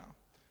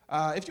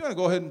If you want to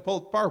go ahead and pull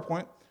up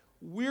PowerPoint,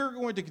 we're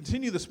going to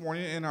continue this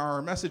morning in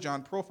our message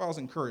on profiles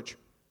and courage.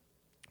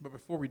 But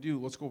before we do,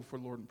 let's go before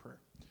the Lord in prayer.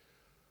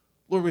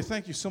 Lord, we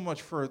thank you so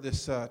much for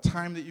this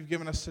time that you've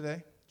given us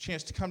today,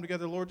 chance to come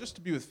together, Lord, just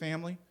to be with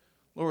family.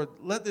 Lord,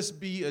 let this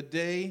be a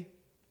day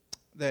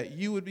that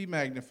you would be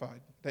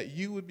magnified, that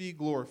you would be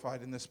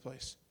glorified in this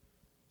place.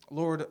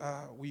 Lord,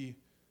 we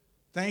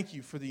thank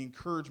you for the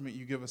encouragement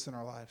you give us in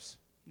our lives.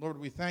 Lord,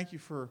 we thank you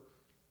for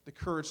the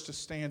courage to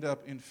stand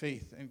up in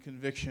faith and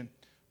conviction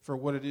for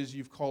what it is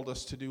you've called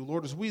us to do.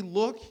 Lord, as we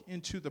look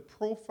into the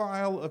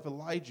profile of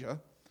Elijah,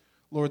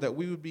 Lord, that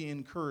we would be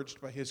encouraged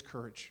by his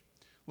courage.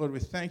 Lord, we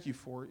thank you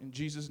for it. In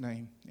Jesus'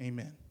 name,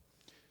 amen.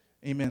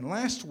 Amen.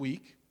 Last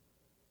week,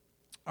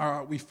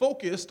 our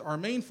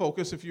main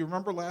focus, if you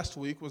remember last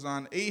week, was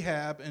on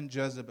Ahab and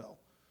Jezebel.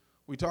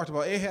 We talked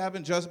about Ahab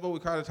and Jezebel. We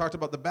kind of talked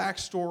about the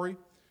backstory.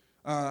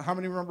 How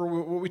many remember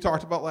what we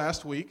talked about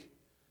last week?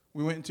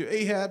 We went into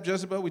Ahab,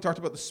 Jezebel. We talked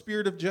about the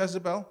spirit of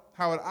Jezebel,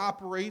 how it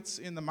operates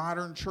in the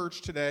modern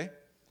church today.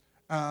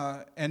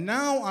 And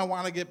now I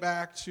want to get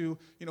back to,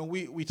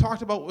 we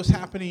talked about what was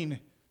happening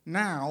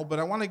now, but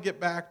I want to get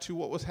back to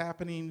what was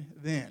happening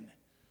then.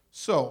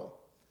 So,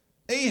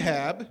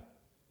 Ahab,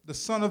 the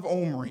son of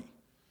Omri.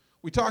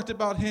 We talked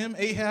about him.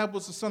 Ahab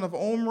was the son of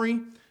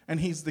Omri, and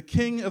he's the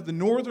king of the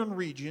northern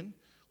region,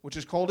 which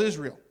is called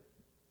Israel.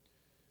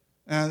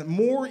 And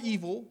more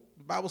evil,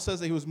 the Bible says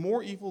that he was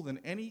more evil than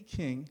any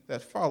king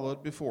that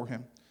followed before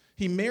him.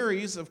 He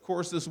marries, of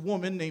course, this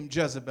woman named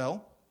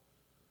Jezebel,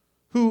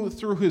 who,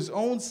 through his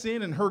own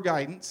sin and her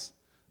guidance,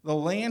 the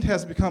land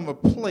has become a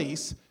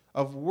place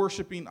of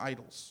worshiping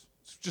idols.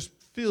 It's just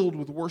filled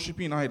with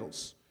worshiping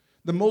idols,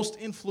 the most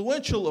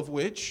influential of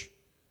which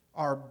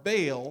are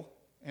Baal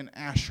and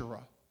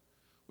Asherah.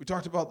 We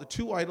talked about the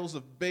two idols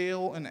of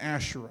Baal and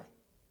Asherah.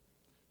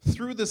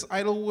 Through this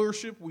idol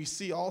worship, we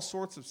see all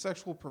sorts of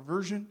sexual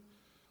perversion.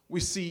 We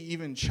see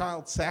even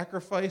child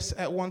sacrifice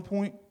at one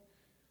point.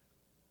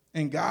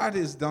 And God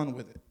is done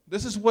with it.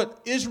 This is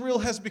what Israel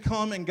has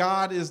become, and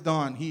God is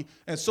done.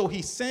 And so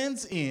he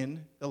sends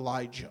in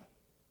Elijah.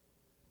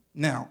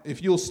 Now,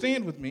 if you'll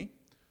stand with me,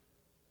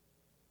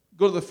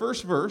 go to the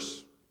first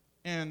verse,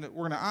 and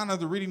we're going to honor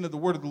the reading of the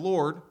word of the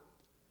Lord.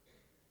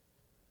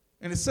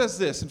 And it says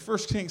this in 1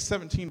 Kings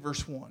 17,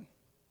 verse 1.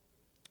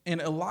 And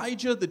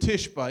Elijah the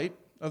Tishbite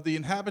of the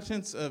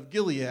inhabitants of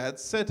Gilead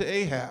said to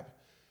Ahab,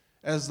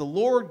 as the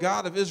Lord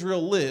God of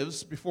Israel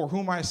lives, before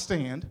whom I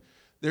stand,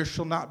 there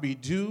shall not be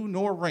dew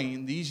nor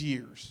rain these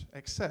years,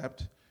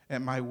 except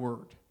at my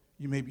word.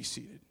 You may be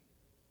seated.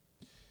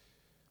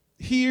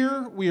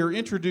 Here we are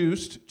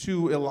introduced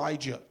to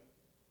Elijah.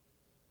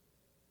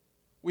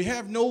 We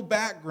have no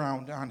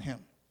background on him.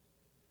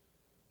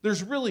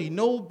 There's really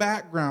no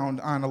background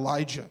on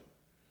Elijah.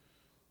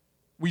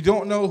 We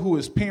don't know who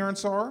his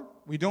parents are.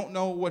 We don't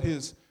know what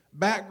his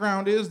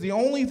background is. The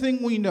only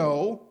thing we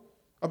know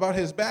about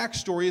his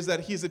backstory is that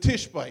he's a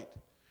Tishbite,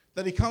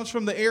 that he comes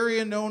from the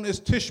area known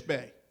as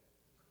Tishbe.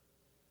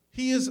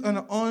 He is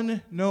an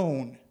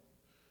unknown.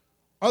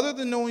 Other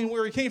than knowing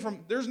where he came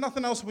from, there's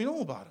nothing else we know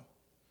about him.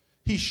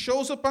 He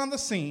shows up on the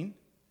scene,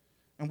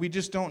 and we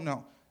just don't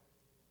know.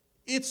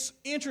 It's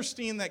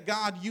interesting that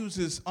God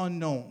uses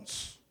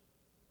unknowns.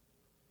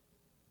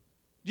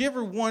 Do you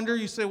ever wonder,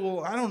 you say, well,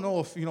 I don't know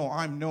if,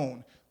 I'm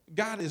known.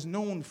 God is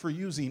known for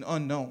using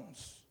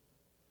unknowns.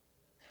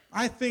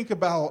 I think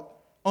about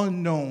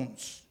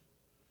unknowns.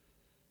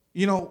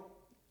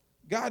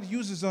 God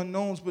uses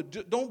unknowns,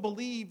 but don't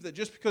believe that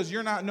just because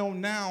you're not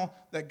known now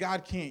that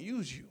God can't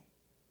use you.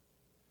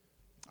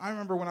 I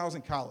remember when I was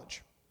in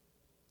college,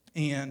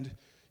 and,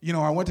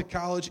 I went to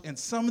college, and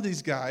some of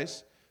these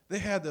guys, they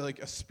had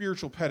a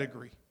spiritual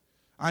pedigree.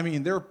 I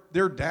mean,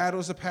 their dad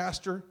was a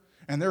pastor,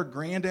 and their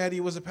granddaddy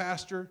was a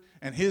pastor,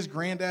 and his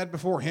granddad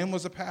before him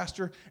was a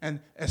pastor. And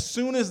as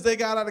soon as they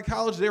got out of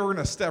college, they were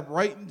going to step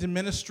right into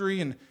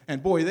ministry,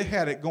 and boy, they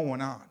had it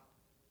going on.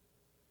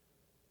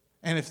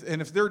 And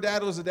if their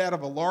dad was if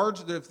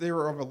they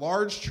were of a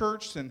large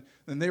church, then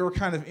they were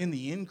kind of in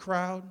the in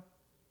crowd.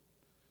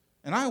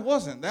 And I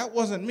wasn't. That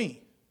wasn't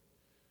me.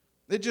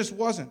 It just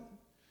wasn't.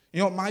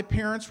 My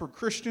parents were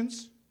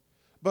Christians,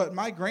 but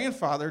my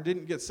grandfather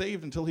didn't get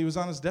saved until he was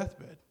on his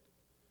deathbed.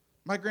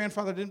 My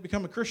grandfather didn't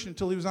become a Christian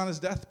until he was on his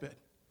deathbed.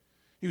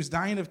 He was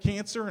dying of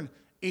cancer, and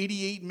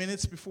 88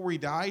 minutes before he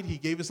died, he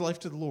gave his life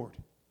to the Lord.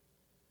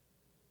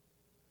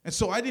 And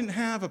so I didn't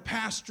have a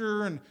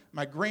pastor, and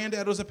my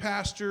granddad was a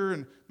pastor,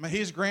 and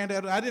his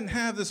granddad. I didn't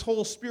have this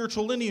whole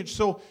spiritual lineage.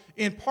 So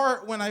in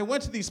part, when I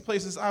went to these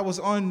places, I was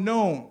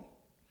unknown.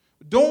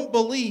 Don't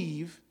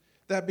believe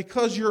that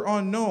because you're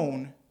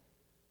unknown,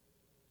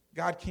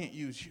 God can't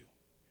use you.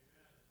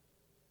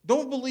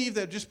 Don't believe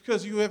that just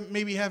because you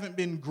maybe haven't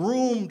been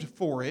groomed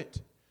for it,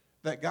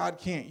 that God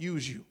can't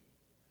use you.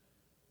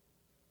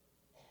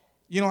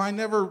 I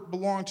never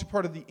belonged to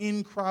part of the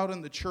in crowd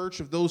in the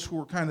church of those who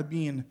were kind of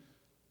being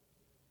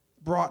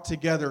brought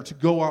together to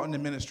go out into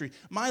ministry.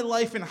 My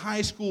life in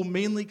high school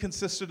mainly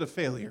consisted of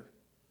failure.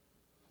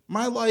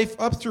 My life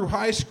up through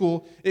high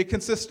school, it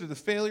consisted of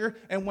failure.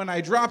 And when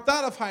I dropped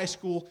out of high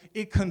school,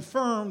 it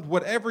confirmed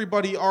what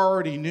everybody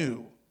already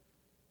knew,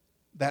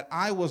 that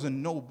I was a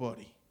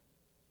nobody,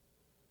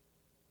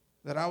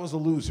 that I was a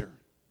loser.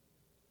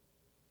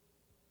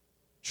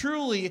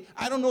 Truly,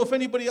 I don't know if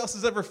anybody else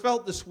has ever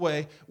felt this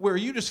way, where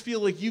you just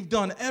feel like you've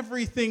done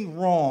everything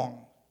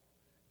wrong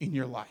in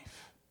your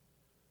life.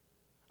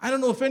 I don't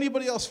know if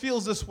anybody else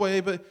feels this way,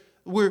 but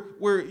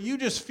where you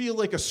just feel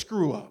like a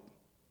screw up.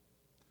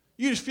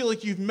 You just feel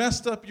like you've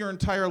messed up your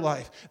entire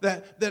life.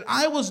 That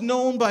I was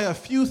known by a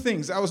few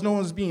things. I was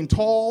known as being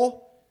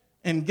tall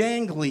and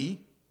gangly.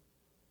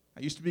 I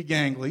used to be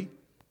gangly.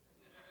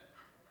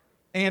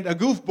 And a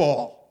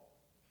goofball.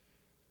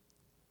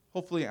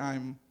 Hopefully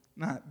I'm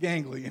not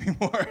gangly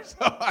anymore, so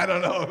I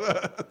don't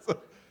know.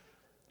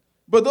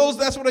 But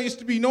that's what I used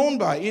to be known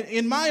by.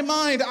 In my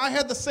mind, I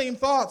had the same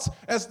thoughts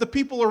as the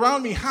people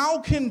around me. How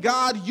can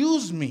God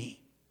use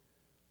me?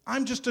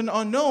 I'm just an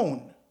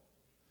unknown.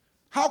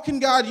 How can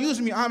God use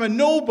me? I'm a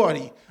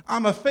nobody.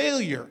 I'm a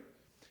failure.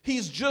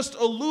 He's just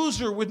a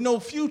loser with no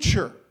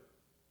future.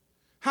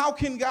 How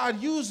can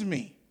God use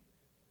me?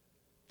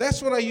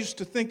 That's what I used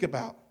to think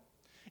about.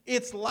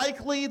 It's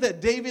likely that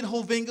David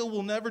Hovinga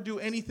will never do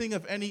anything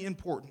of any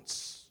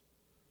importance.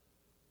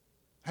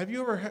 Have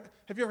you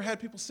ever had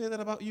people say that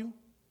about you?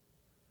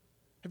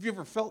 Have you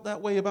ever felt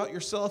that way about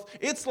yourself?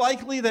 It's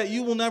likely that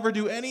you will never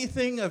do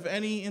anything of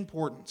any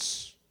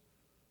importance.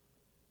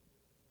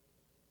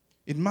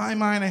 In my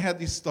mind, I had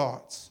these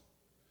thoughts.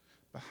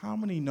 But how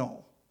many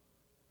know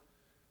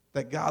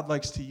that God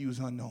likes to use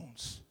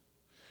unknowns?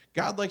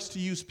 God likes to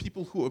use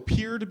people who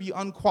appear to be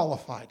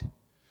unqualified.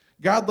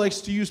 God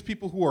likes to use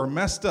people who are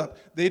messed up.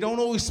 They don't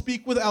always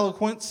speak with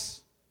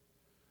eloquence.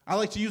 I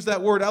like to use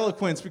that word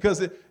eloquence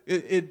because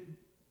it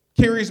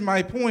carries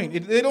my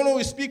point. They don't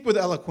always speak with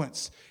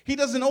eloquence. He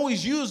doesn't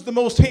always use the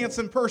most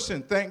handsome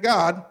person, thank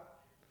God,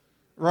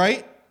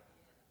 right?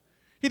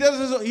 He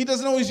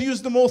doesn't always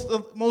use the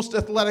most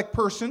athletic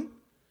person.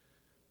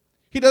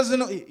 He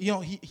doesn't,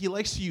 he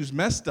likes to use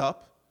messed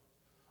up,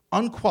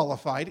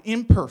 unqualified,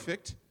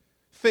 imperfect,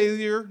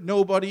 failure,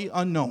 nobody,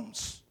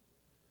 unknowns.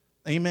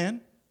 Amen?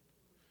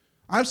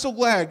 I'm so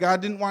glad God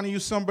didn't want to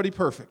use somebody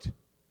perfect,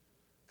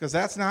 because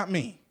that's not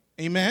me.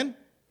 Amen?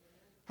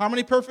 How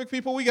many perfect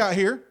people we got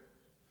here?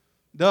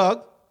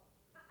 Doug?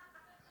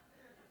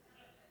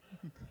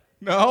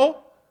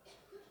 No?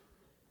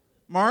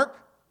 Mark?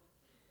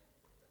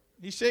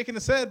 He's shaking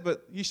his head,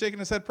 but he's shaking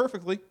his head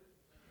perfectly.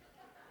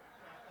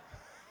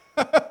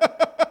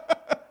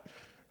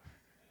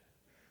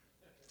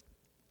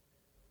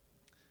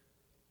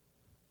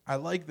 I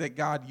like that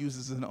God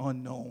uses an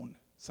unknown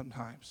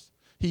sometimes.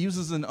 He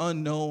uses an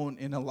unknown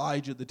in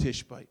Elijah the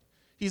Tishbite.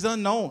 He's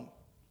unknown.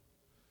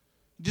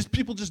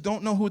 People just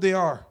don't know who they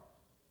are.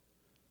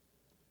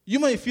 You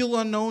might feel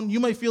unknown. You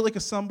might feel like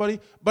a somebody,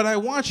 but I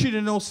want you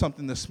to know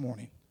something this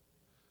morning.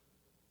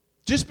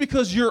 Just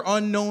because you're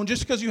unknown,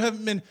 just because you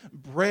haven't been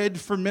bred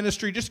for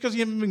ministry, just because you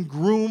haven't been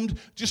groomed,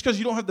 just because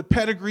you don't have the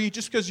pedigree,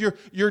 just because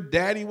your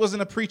daddy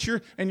wasn't a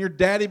preacher, and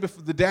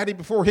the daddy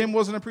before him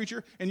wasn't a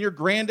preacher, and your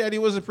granddaddy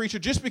was a preacher,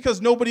 just because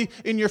nobody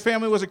in your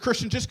family was a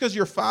Christian, just because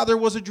your father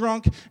was a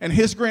drunk and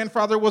his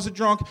grandfather was a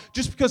drunk,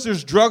 just because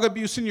there's drug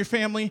abuse in your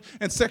family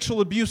and sexual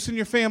abuse in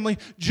your family,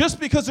 just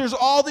because there's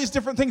all these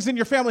different things in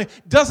your family,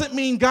 doesn't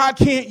mean God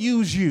can't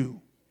use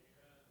you.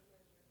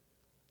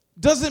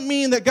 Doesn't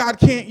mean that God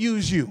can't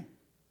use you.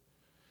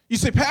 You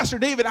say, Pastor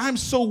David, I'm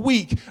so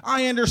weak.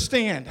 I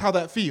understand how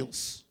that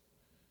feels.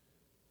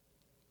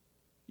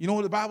 You know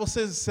what the Bible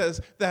says? It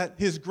says that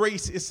his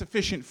grace is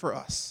sufficient for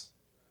us.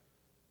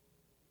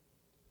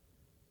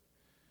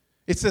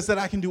 It says that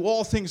I can do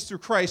all things through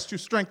Christ who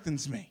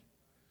strengthens me.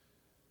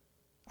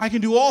 I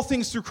can do all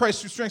things through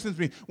Christ who strengthens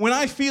me. When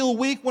I feel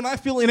weak, when I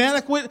feel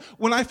inadequate,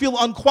 when I feel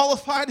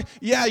unqualified,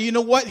 yeah, you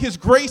know what? His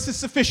grace is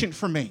sufficient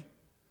for me.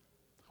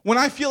 When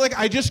I feel like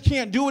I just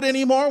can't do it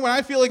anymore, when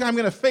I feel like I'm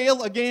going to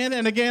fail again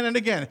and again and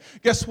again,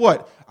 guess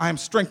what? I am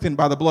strengthened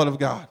by the blood of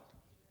God,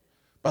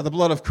 by the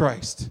blood of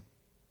Christ.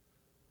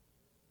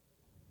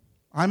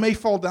 I may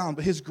fall down,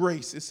 but his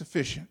grace is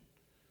sufficient.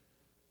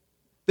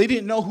 They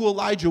didn't know who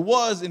Elijah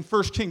was in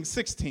 1 Kings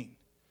 16.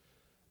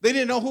 They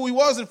didn't know who he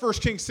was in 1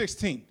 Kings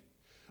 16.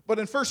 But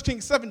in 1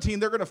 Kings 17,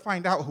 they're going to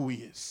find out who he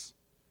is.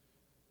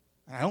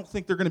 And I don't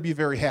think they're going to be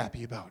very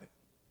happy about it.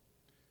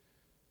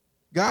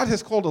 God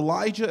has called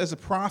Elijah as a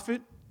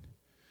prophet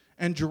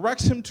and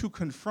directs him to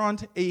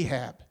confront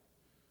Ahab.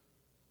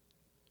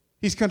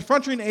 He's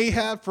confronting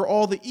Ahab for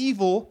all the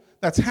evil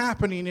that's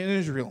happening in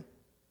Israel.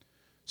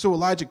 So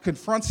Elijah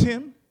confronts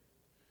him,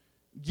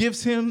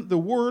 gives him the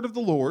word of the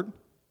Lord,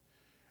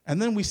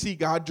 and then we see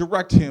God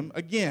direct him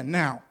again.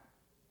 Now,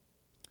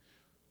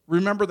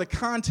 remember the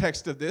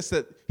context of this,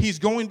 that he's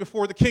going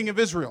before the king of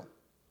Israel.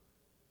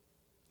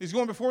 He's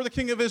going before the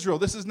king of Israel.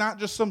 This is not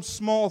just some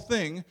small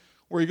thing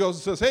where he goes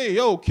and says, hey,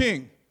 yo,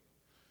 king,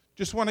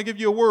 just want to give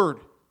you a word.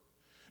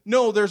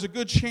 No, there's a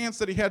good chance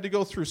that he had to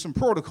go through some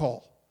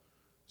protocol.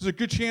 There's a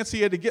good chance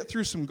he had to get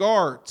through some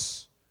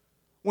guards.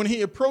 When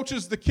he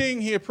approaches the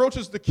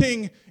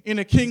king in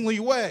a kingly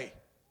way.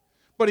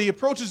 But he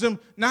approaches him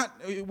not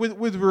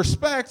with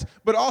respect,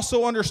 but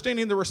also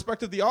understanding the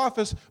respect of the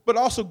office, but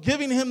also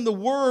giving him the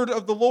word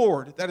of the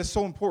Lord. That is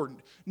so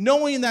important.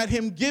 Knowing that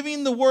him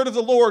giving the word of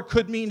the Lord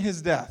could mean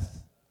his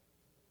death.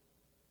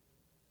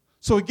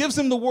 So he gives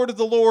him the word of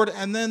the Lord,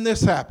 and then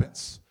this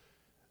happens.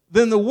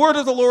 Then the word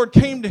of the Lord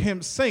came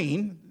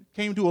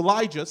to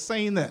Elijah,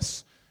 saying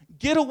this,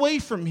 "Get away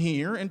from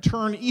here and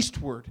turn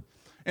eastward,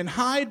 and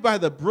hide by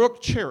the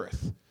brook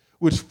Cherith,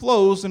 which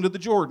flows into the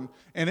Jordan.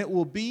 And it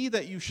will be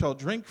that you shall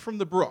drink from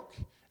the brook,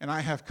 and I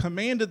have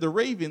commanded the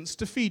ravens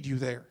to feed you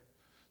there."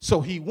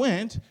 So he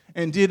went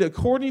and did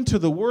according to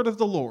the word of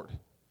the Lord.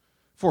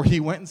 For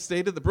he went and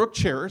stayed at the brook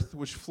Cherith,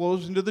 which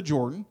flows into the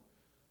Jordan.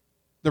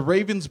 The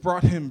ravens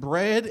brought him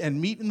bread and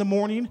meat in the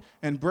morning,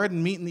 and bread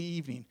and meat in the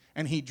evening.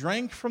 And he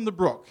drank from the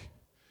brook.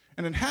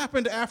 And it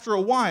happened after a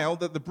while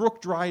that the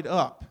brook dried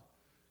up,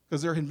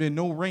 because there had been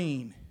no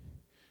rain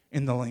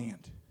in the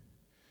land.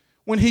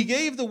 When he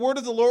gave the word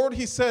of the Lord,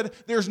 he said,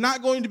 "There's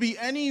not going to be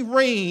any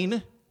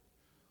rain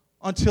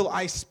until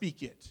I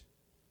speak it."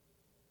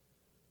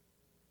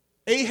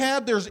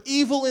 Ahab, there's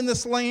evil in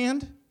this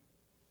land.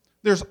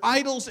 There's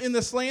idols in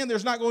this land.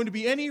 There's not going to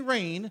be any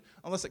rain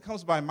unless it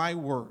comes by my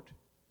word.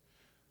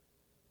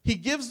 He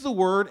gives the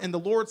word, and the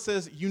Lord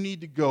says, "You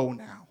need to go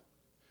now.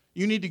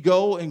 You need to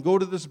go and go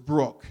to this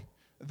brook.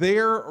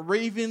 There,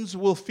 ravens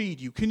will feed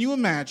you." Can you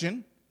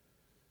imagine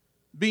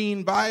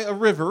being by a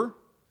river,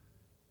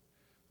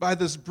 by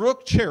this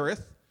brook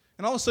Cherith,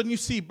 and all of a sudden you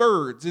see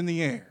birds in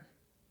the air,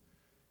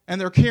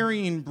 and they're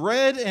carrying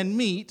bread and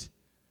meat,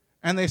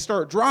 and they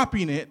start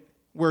dropping it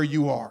where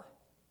you are?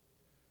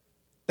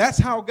 That's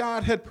how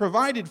God had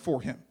provided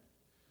for him.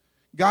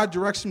 God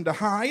directs him to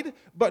hide,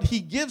 but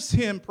he gives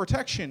him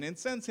protection and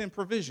sends him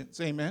provisions.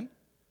 Amen?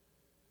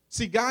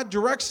 See, God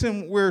directs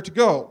him where to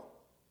go.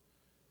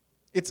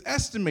 It's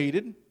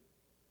estimated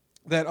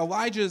that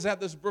Elijah is at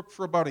this brook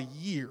for about a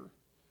year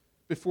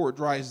before it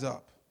dries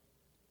up.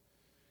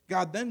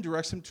 God then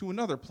directs him to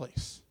another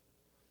place.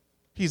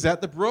 He's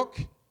at the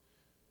brook.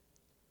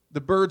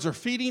 The birds are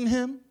feeding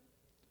him.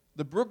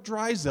 The brook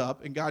dries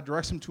up, and God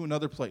directs him to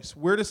another place.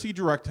 Where does he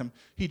direct him?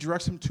 He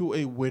directs him to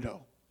a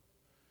widow.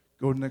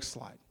 Go to the next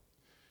slide.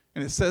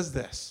 And it says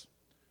this,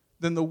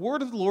 "Then the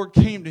word of the Lord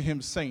came to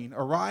him, saying,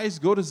 Arise,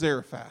 go to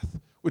Zarephath,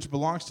 which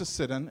belongs to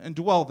Sidon, and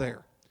dwell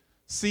there.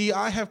 See,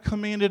 I have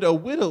commanded a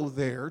widow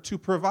there to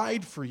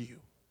provide for you."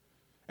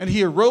 And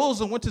he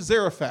arose and went to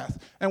Zarephath.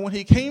 And when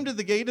he came to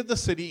the gate of the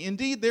city,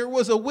 indeed there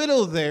was a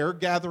widow there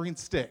gathering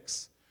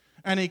sticks.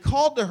 And he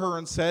called to her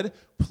and said,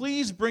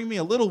 "Please bring me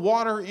a little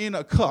water in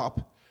a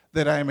cup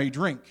that I may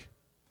drink."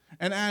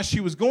 And as she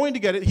was going to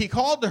get it, he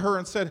called to her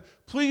and said,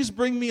 "Please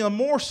bring me a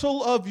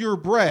morsel of your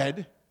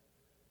bread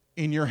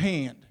in your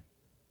hand."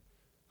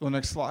 Go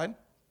next slide.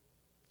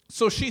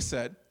 So she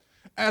said,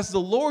 "As the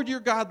Lord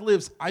your God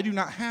lives, I do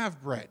not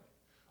have bread,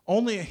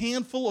 only a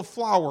handful of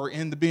flour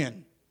in the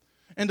bin,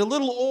 and a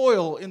little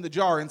oil in the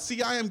jar. And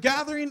see, I am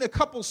gathering a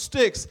couple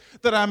sticks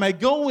that I may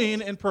go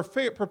in and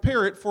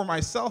prepare it for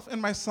myself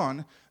and my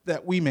son,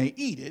 that we may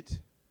eat it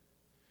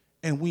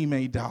and we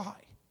may die."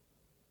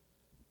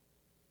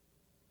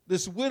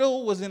 This widow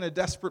was in a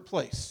desperate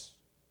place.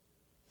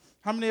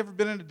 How many have ever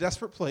been in a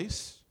desperate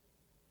place?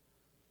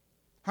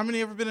 How many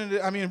have ever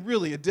been in,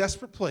 really a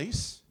desperate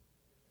place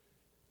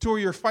to where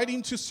you're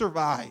fighting to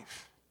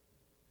survive?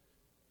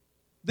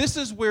 This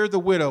is where the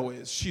widow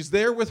is. She's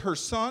there with her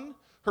son.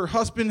 Her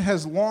husband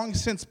has long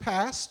since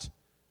passed.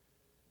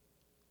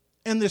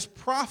 And this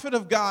prophet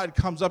of God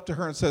comes up to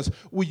her and says,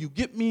 "Will you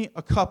get me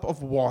a cup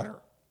of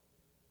water?"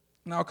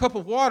 Now, a cup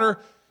of water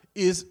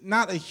is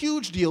not a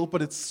huge deal,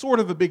 but it's sort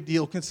of a big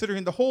deal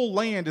considering the whole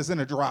land is in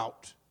a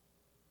drought.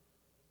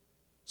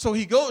 So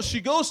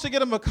she goes to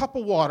get him a cup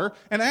of water,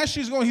 and as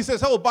she's going, he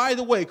says, "Oh, by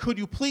the way, could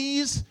you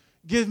please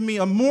give me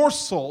a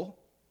morsel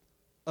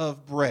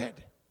of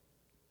bread?"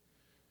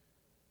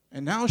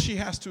 And now she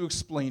has to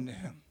explain to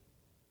him,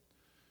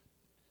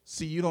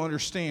 "See, you don't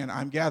understand.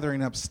 I'm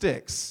gathering up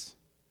sticks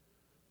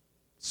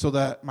so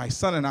that my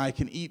son and I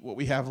can eat what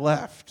we have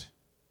left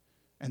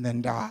and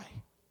then die.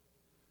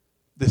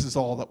 This is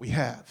all that we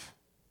have."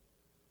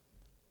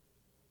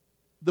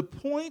 The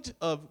point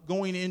of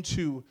going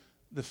into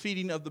the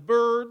feeding of the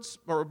birds,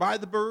 or by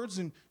the birds,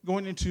 and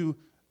going into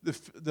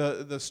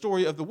the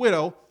story of the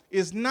widow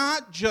is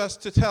not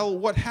just to tell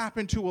what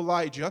happened to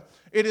Elijah.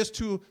 It is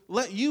to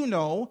let you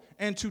know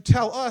and to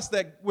tell us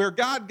that where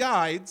God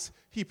guides,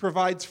 he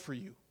provides for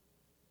you.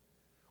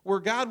 Where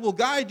God will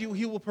guide you,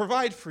 he will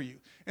provide for you.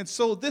 And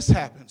so this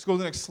happens. Go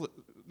to the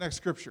next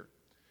scripture.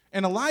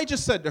 "And Elijah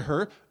said to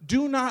her,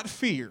 'Do not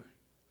fear.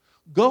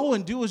 Go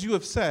and do as you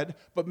have said,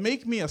 but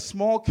make me a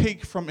small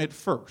cake from it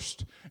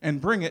first, and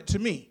bring it to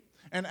me.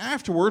 And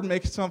afterward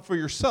make some for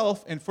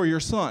yourself and for your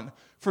son.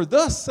 For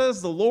thus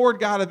says the Lord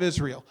God of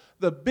Israel,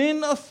 the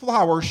bin of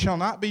flour shall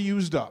not be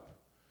used up,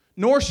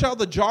 nor shall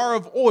the jar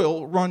of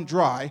oil run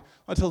dry,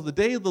 until the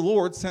day the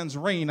Lord sends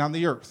rain on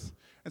the earth.'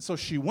 And so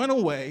she went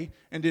away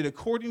and did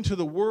according to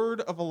the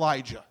word of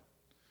Elijah.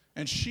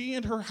 and she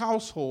and her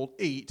household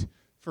ate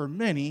for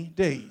many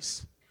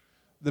days.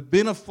 The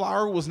bin of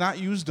flour was not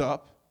used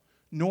up,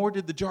 nor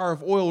did the jar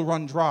of oil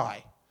run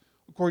dry,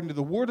 according to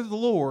the word of the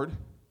Lord,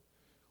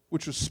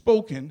 which was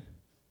spoken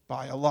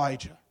by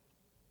Elijah.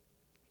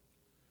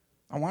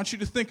 I want you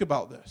to think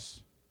about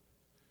this.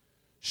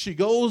 She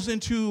goes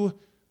into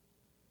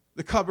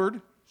the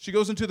cupboard. She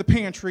goes into the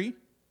pantry.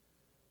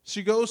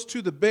 She goes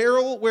to the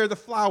barrel where the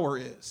flour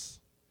is.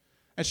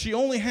 And she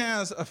only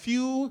has a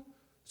few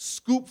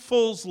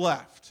scoopfuls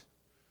left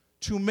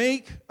to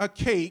make a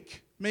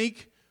cake,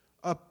 make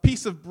a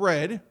piece of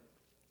bread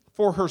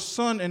for her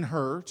son and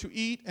her to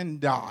eat and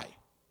die.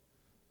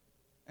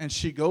 And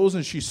she goes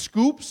and she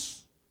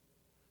scoops,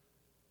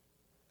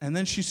 and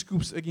then she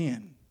scoops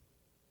again,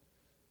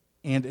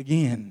 and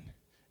again,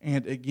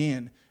 and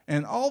again.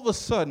 And all of a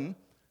sudden,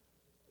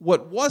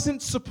 what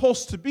wasn't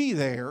supposed to be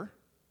there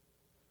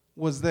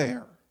was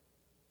there.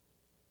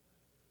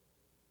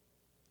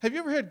 Have you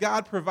ever had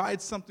God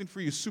provide something for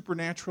you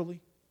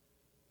supernaturally?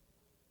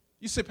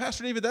 You say,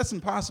 Pastor David, that's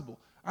impossible.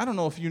 I don't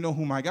know if you know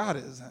who my God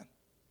is then.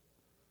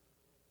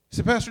 You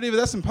say, Pastor David,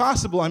 that's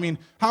impossible. I mean,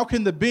 how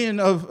can the bin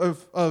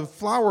of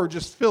flour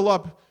just fill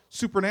up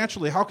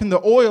supernaturally? How can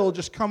the oil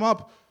just come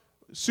up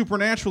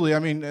supernaturally? I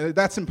mean,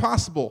 that's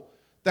impossible.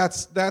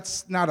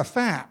 That's not a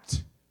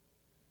fact.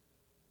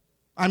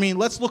 I mean,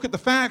 let's look at the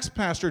facts,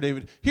 Pastor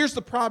David. Here's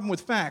the problem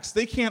with facts.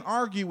 They can't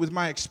argue with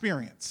my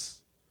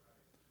experience.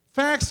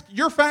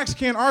 Your facts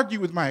can't argue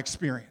with my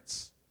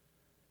experience.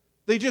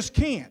 They just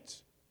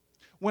can't.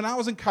 When I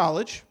was in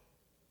college,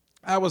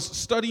 I was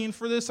studying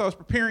for this, I was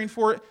preparing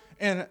for it,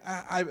 and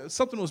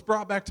something was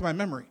brought back to my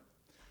memory.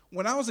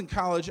 When I was in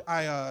college,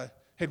 I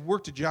had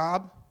worked a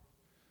job,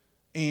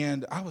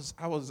 and I was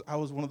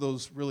one of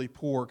those really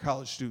poor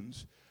college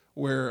students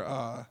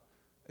where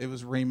it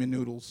was ramen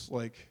noodles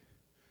like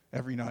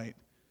every night.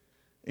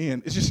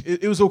 And it's just,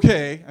 it was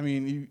okay. I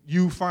mean,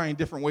 you find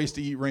different ways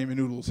to eat ramen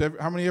noodles.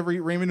 How many ever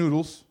eat ramen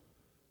noodles?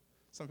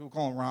 Some people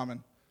call them ramen.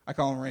 I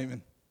call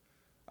them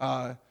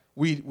ramen.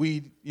 We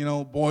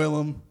boil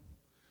them.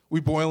 We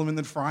boil them and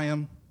then fry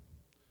them.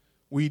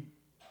 We'd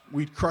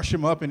crush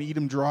them up and eat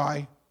them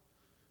dry.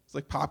 It's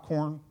like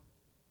popcorn.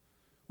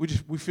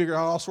 We figured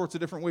out all sorts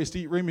of different ways to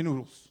eat ramen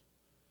noodles.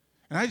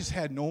 And I just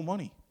had no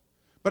money.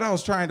 But I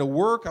was trying to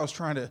work. I was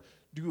trying to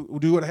do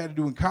what I had to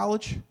do in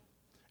college.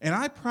 And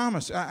I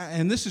promise,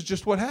 and this is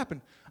just what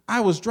happened.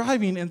 I was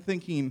driving and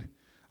thinking,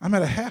 I'm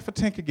at a half a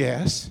tank of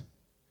gas,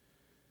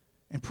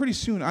 and pretty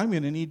soon I'm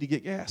going to need to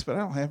get gas, but I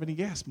don't have any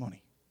gas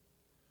money.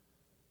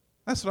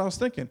 That's what I was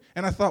thinking.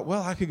 And I thought,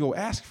 well, I could go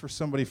ask for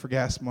somebody for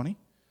gas money.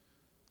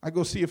 I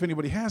go see if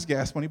anybody has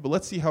gas money, but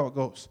let's see how it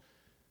goes.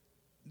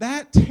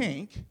 That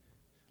tank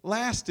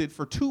lasted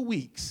for 2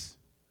 weeks.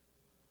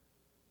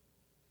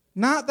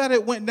 Not that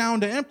it went down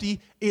to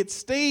empty, it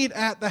stayed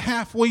at the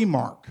halfway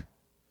mark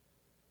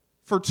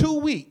for 2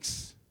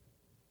 weeks.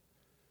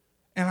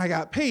 And I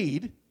got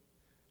paid,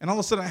 and all of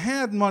a sudden I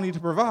had money to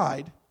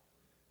provide,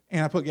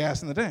 and I put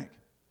gas in the tank.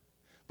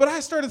 But I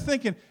started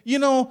thinking,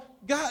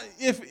 God,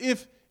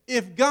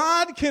 if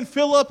God can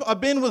fill up a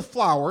bin with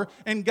flour,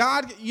 and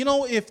God,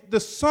 if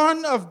the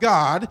Son of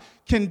God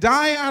can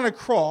die on a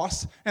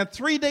cross and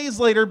 3 days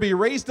later be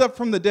raised up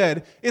from the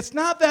dead, it's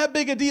not that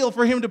big a deal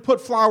for him to put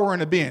flour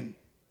in a bin.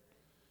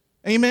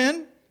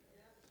 Amen?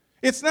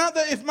 It's not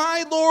that if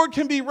my Lord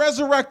can be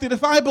resurrected,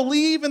 if I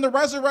believe in the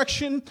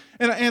resurrection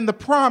and the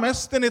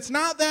promise, then it's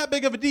not that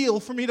big of a deal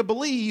for me to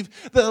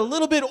believe that a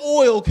little bit of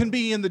oil can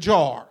be in the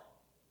jar.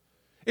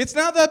 It's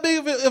not that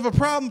big of a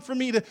problem for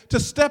me to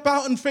step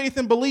out in faith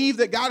and believe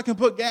that God can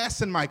put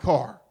gas in my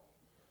car.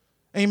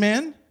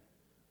 Amen?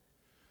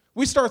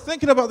 We start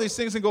thinking about these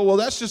things and go, well,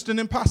 that's just an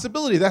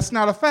impossibility. That's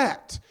not a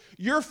fact.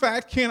 Your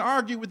fact can't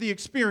argue with the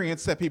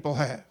experience that people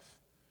have,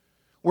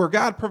 where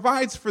God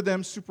provides for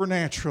them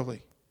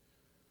supernaturally.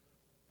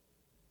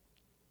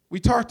 We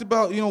talked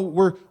about,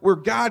 where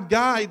God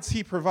guides,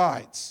 he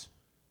provides.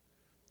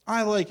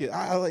 I like it.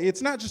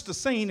 It's not just a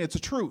saying, it's a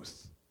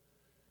truth.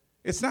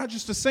 It's not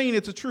just a saying,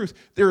 it's a truth.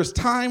 There is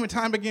time and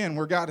time again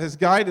where God has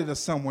guided us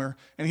somewhere,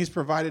 and he's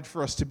provided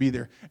for us to be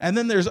there. And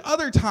then there's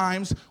other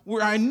times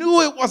where I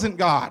knew it wasn't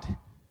God.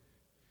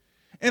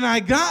 And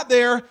I got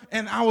there,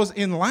 and I was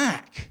in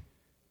lack.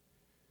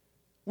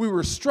 We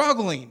were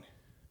struggling.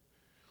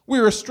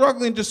 We were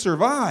struggling to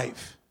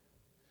survive.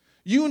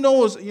 I'm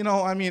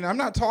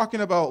not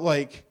talking about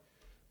like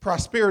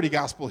prosperity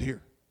gospel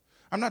here.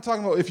 I'm not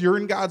talking about if you're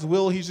in God's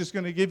will, he's just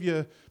going to give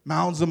you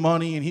mounds of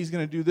money and he's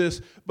going to do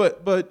this.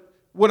 But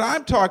what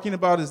I'm talking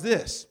about is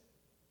this.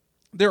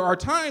 There are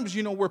times,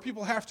 where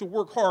people have to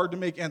work hard to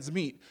make ends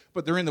meet,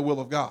 but they're in the will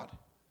of God.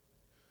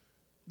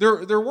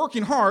 They're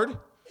working hard.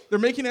 They're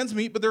making ends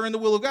meet, but they're in the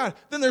will of God.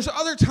 Then there's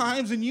other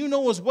times, and you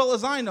know as well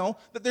as I know,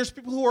 that there's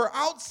people who are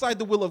outside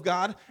the will of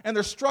God, and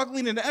they're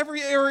struggling in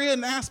every area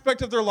and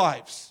aspect of their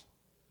lives.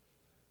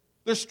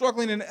 They're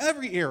struggling in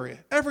every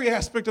area, every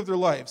aspect of their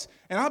lives.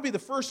 And I'll be the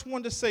first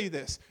one to say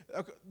this,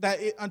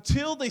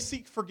 until they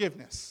seek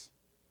forgiveness,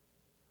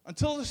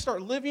 until they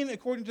start living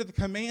according to the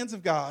commands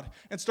of God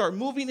and start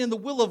moving in the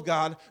will of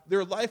God,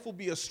 their life will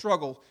be a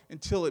struggle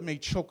until it may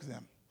choke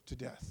them to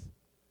death.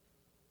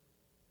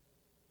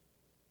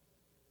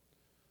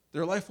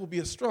 Their life will be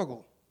a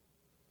struggle.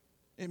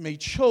 It may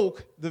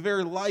choke the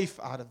very life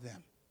out of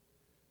them.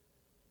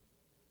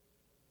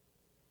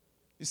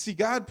 You see,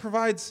 God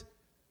provides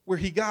where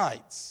he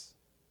guides.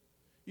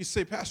 You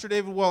say, Pastor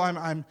David, well,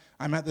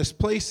 I'm at this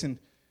place and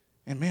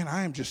man,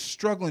 I am just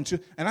struggling to,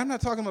 and I'm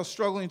not talking about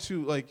struggling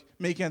to like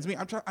make ends meet.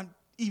 I'm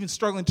even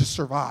struggling to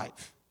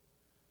survive.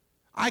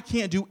 I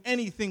can't do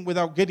anything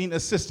without getting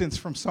assistance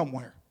from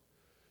somewhere.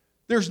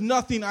 There's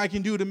nothing I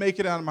can do to make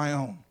it on my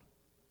own.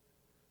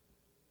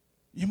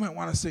 You might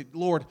want to say,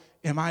 Lord,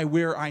 am I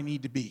where I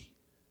need to be?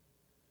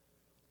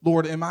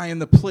 Lord, am I in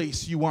the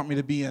place you want me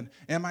to be in?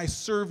 Am I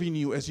serving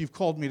you as you've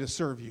called me to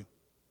serve you?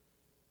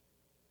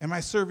 Am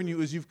I serving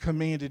you as you've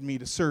commanded me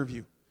to serve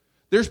you?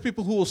 There's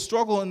people who will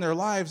struggle in their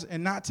lives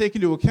and not take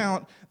into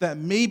account that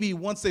maybe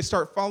once they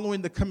start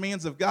following the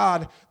commands of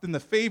God, then the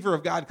favor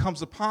of God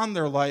comes upon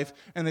their life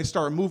and they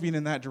start moving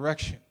in that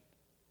direction.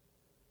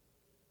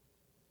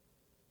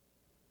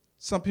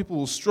 Some people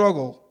will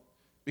struggle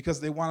because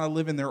they want to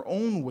live in their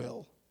own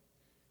will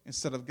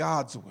instead of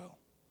God's will.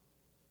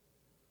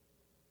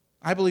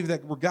 I believe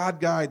that where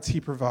God guides,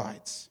 he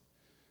provides.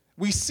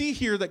 We see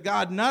here that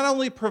God not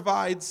only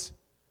provides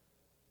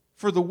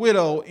for the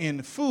widow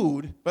in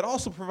food, but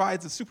also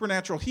provides a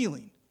supernatural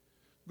healing.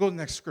 Go to the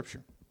next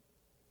scripture.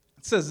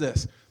 It says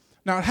this.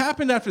 Now it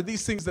happened after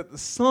these things that the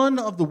son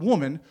of the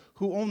woman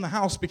who owned the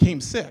house became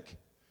sick.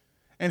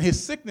 And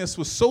his sickness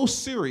was so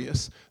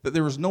serious that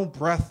there was no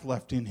breath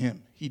left in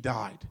him. He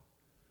died.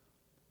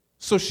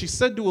 So she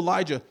said to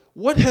Elijah,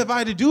 "What have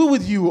I to do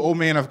with you, O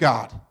man of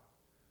God?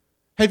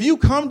 Have you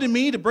come to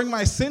me to bring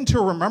my sin to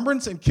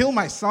remembrance and kill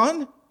my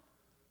son?"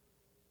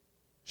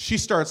 She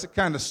starts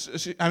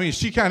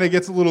she kind of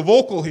gets a little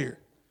vocal here.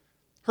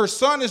 Her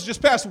son is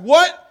just passed.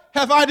 What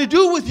have I to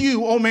do with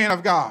you, O man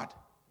of God?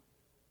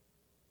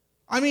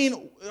 I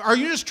mean, are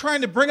you just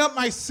trying to bring up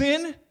my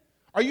sin?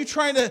 Are you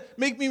trying to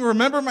make me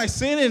remember my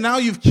sin and now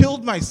you've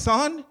killed my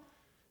son?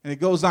 And it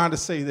goes on to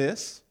say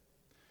this.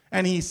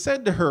 And he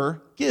said to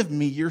her, "Give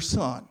me your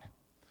son."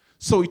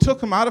 So he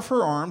took him out of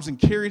her arms and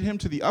carried him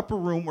to the upper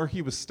room where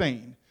he was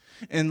staying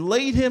and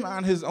laid him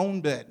on his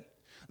own bed.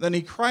 Then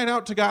he cried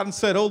out to God and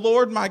said, "O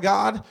Lord, my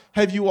God,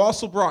 have you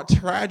also brought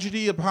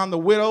tragedy upon the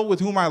widow with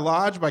whom I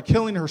lodged by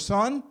killing her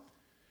son?"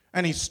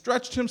 And he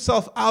stretched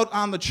himself out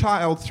on the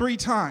child 3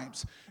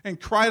 times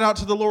and cried out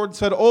to the Lord and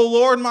said, "O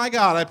Lord, my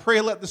God, I pray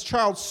let this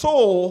child's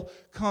soul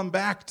come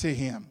back to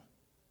him."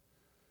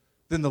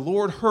 Then the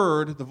Lord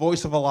heard the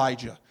voice of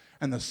Elijah,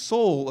 and the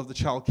soul of the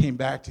child came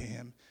back to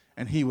him,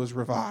 and he was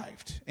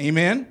revived.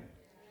 Amen?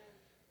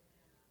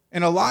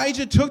 And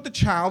Elijah took the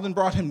child and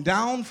brought him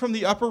down from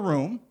the upper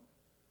room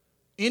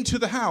into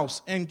the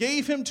house and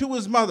gave him to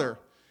his mother.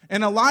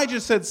 And Elijah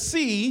said,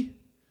 "See,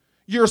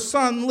 your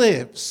son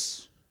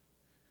lives.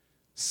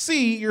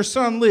 See, your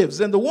son lives."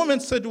 And the woman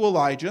said to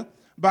Elijah,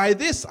 "By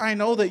this I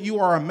know that you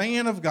are a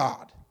man of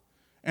God,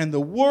 and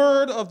the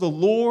word of the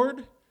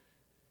Lord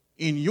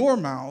in your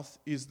mouth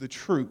is the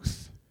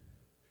truth."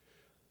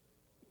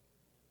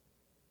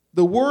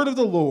 The word of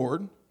the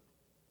Lord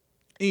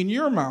in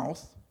your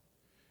mouth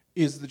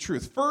is the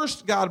truth.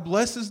 First, God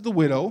blesses the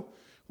widow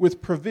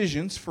with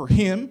provisions for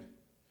him,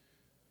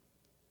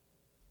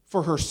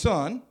 for her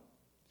son.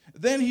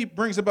 Then he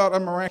brings about a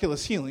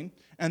miraculous healing.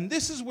 And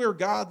this is where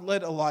God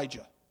led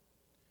Elijah.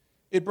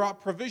 It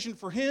brought provision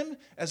for him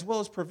as well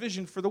as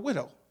provision for the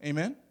widow.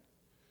 Amen?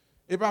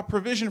 It brought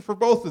provision for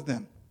both of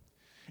them.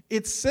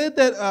 It's said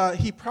that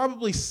he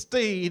probably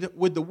stayed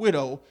with the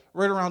widow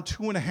right around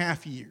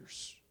 2.5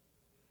 years.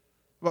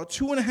 About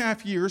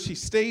 2.5 years, he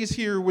stays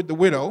here with the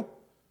widow.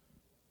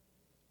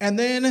 And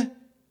then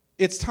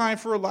it's time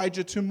for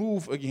Elijah to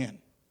move again.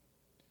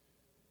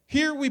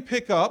 Here we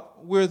pick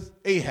up with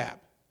Ahab.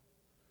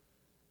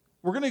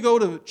 We're going to go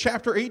to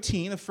chapter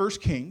 18 of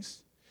 1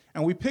 Kings,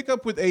 and we pick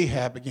up with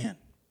Ahab again.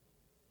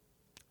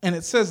 And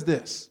it says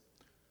this,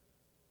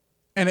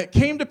 "And it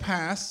came to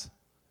pass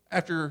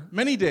after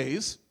many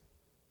days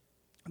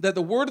that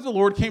the word of the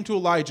Lord came to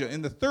Elijah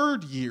in the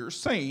 3rd year,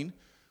 saying,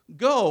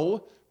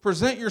 'Go,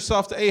 present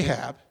yourself to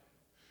Ahab,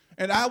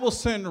 and I will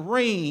send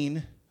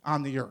rain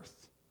on the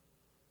earth.'"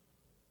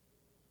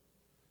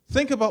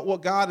 Think about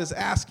what God is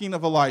asking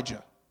of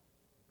Elijah.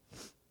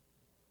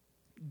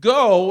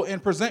 Go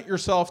and present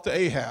yourself to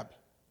Ahab,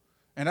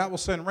 and I will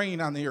send rain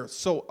on the earth.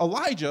 So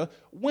Elijah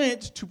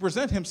went to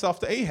present himself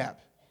to Ahab.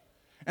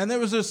 And there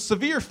was a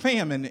severe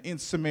famine in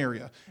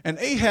Samaria, and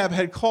Ahab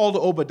had called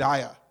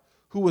Obadiah,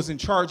 who was in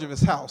charge of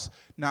his house.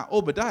 Now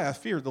Obadiah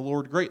feared the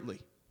Lord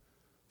greatly.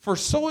 For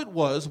so it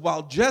was,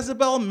 while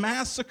Jezebel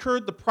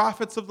massacred the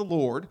prophets of the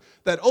Lord,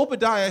 that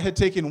Obadiah had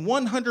taken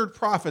 100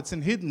 prophets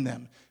and hidden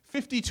them,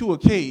 50 to a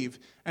cave,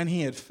 and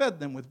he had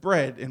fed them with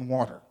bread and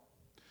water.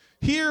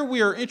 Here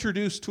we are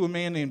introduced to a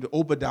man named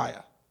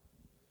Obadiah.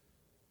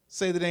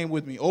 Say the name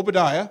with me,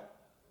 Obadiah.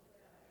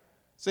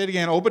 Say it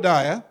again,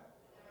 Obadiah.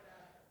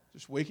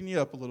 Just waking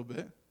you up a little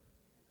bit.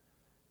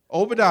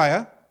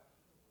 Obadiah.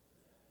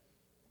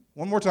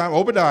 One more time,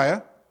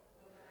 Obadiah.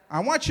 I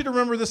want you to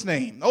remember this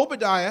name.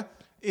 Obadiah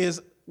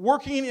is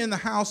working in the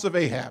house of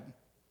Ahab.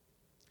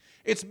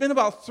 It's been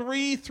about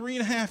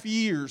 3.5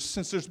 years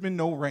since there's been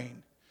no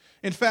rain.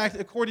 In fact,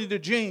 according to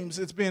James,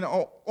 it's been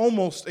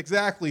almost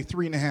exactly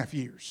 3.5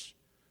 years.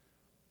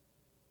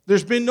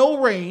 There's been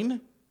no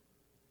rain.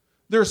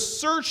 They're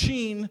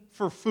searching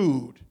for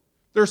food.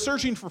 They're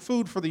searching for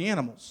food for the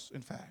animals,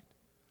 in fact.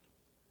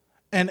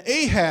 And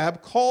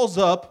Ahab calls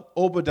up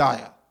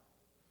Obadiah.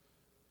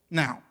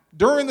 Now,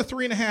 during the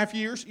 3.5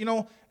 years,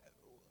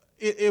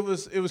 it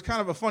was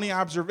kind of a funny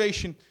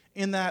observation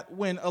in that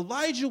when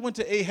Elijah went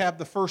to Ahab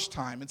the first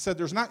time and said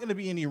there's not going to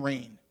be any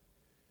rain,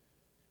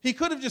 he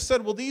could have just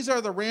said, well, these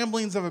are the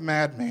ramblings of a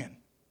madman.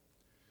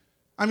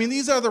 I mean,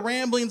 these are the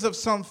ramblings of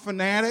some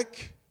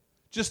fanatic,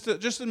 just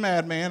a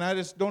madman. I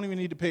just don't even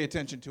need to pay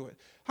attention to it.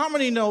 How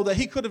many know that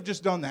he could have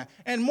just done that?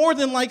 And more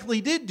than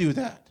likely did do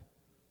that.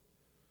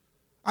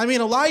 I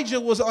mean, Elijah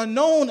was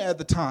unknown at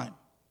the time.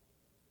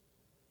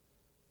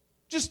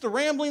 Just the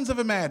ramblings of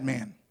a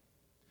madman.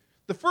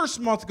 The first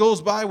month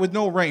goes by with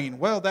no rain.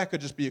 Well, that could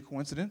just be a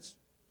coincidence.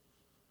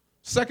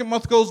 Second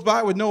month goes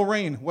by with no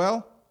rain.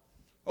 Well,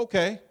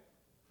 okay.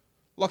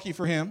 Lucky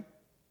for him.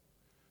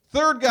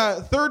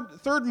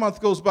 Third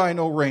month goes by,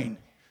 no rain.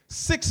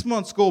 6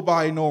 months go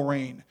by, no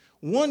rain.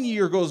 1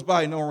 year goes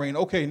by, no rain.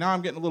 Okay, now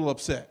I'm getting a little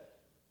upset.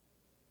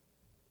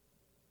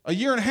 A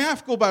year and a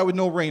half go by with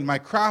no rain. My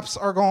crops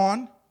are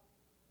gone.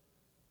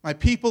 My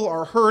people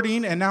are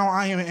hurting, and now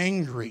I am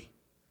angry.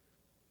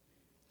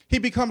 He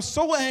becomes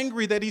so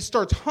angry that he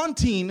starts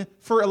hunting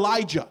for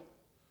Elijah.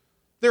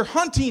 They're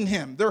hunting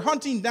him. They're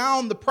hunting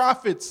down the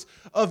prophets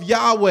of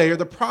Yahweh or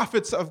the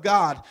prophets of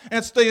God.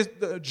 And so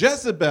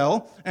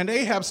Jezebel and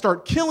Ahab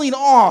start killing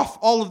off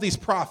all of these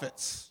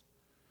prophets.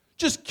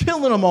 Just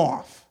killing them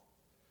off.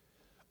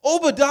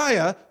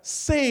 Obadiah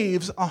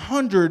saves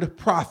 100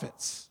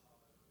 prophets.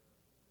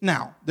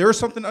 Now, there is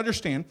something to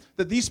understand,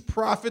 that these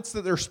prophets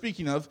that they're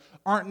speaking of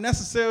aren't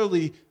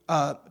necessarily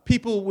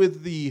people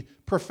with the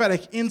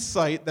prophetic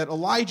insight that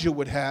Elijah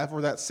would have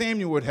or that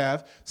Samuel would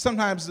have.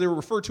 Sometimes they're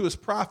referred to as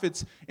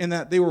prophets in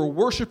that they were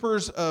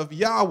worshipers of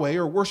Yahweh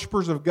or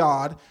worshipers of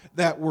God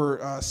that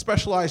were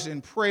specialized in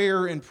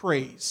prayer and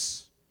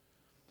praise.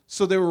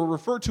 So they were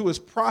referred to as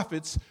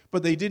prophets,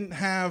 but they didn't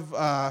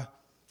have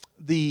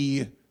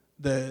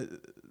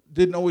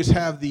didn't always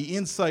have the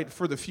insight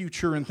for the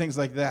future and things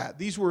like that.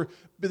 These were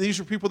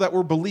people that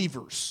were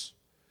believers.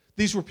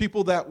 These were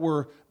people that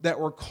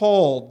were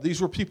called. These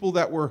were people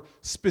that were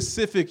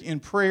specific in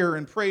prayer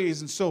and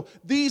praise. And so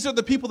these are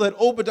the people that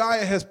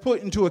Obadiah has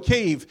put into a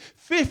cave,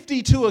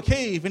 50 to a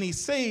cave, and he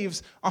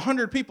saves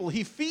 100 people.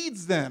 He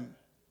feeds them.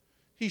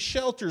 He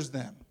shelters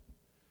them.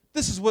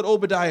 This is what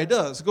Obadiah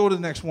does. Go to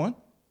the next one.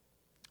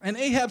 And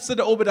Ahab said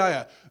to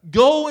Obadiah,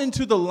 go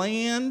into the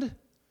land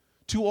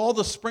to all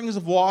the springs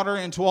of water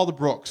and to all the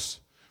brooks.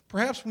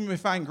 Perhaps we may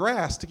find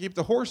grass to keep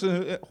the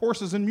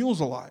horses and mules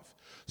alive,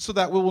 so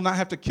that we will not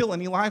have to kill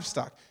any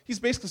livestock. He's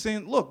basically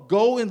saying, look,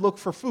 go and look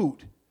for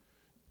food.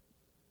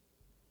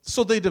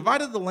 So they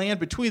divided the land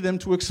between them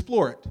to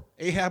explore it.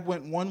 Ahab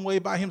went one way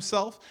by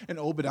himself, and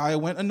Obadiah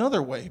went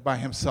another way by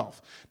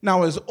himself.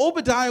 Now, as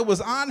Obadiah was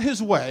on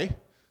his way,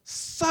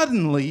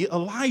 suddenly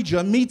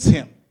Elijah meets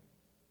him.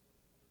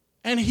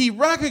 And he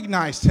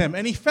recognized him,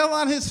 and he fell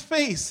on his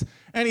face,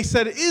 and he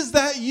said, is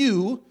that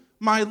you,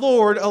 my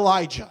Lord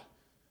Elijah?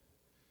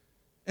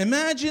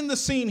 Imagine the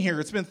scene here.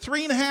 It's been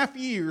 3.5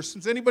 years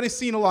since anybody's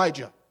seen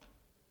Elijah.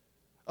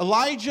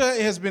 Elijah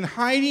has been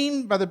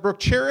hiding by the brook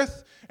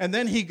Cherith, and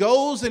then he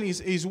goes and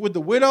he's with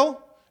the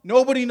widow.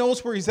 Nobody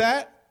knows where he's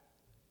at.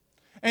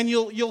 And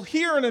you'll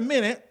hear in a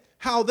minute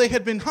how they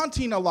had been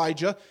hunting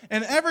Elijah,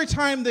 and every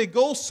time they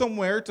go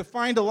somewhere to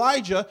find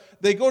Elijah,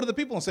 they go to the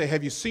people and say,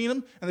 have you seen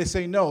him? And they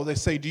say, no. They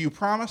say, do you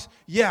promise?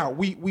 Yeah,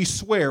 we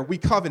swear, we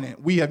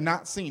covenant, we have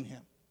not seen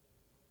him.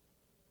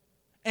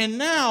 And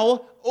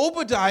now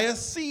Obadiah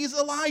sees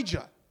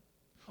Elijah.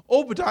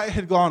 Obadiah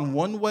had gone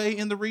one way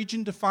in the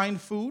region to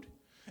find food.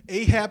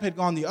 Ahab had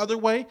gone the other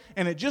way,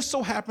 and it just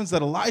so happens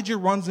that Elijah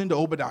runs into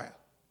Obadiah.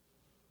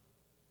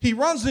 He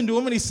runs into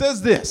him and he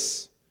says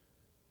this,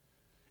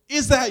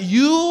 is that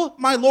you,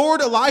 my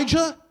Lord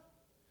Elijah?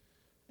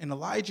 And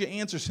Elijah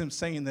answers him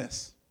saying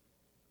this,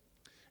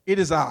 it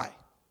is I.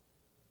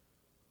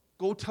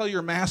 Go tell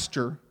your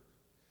master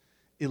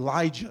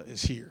Elijah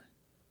is here.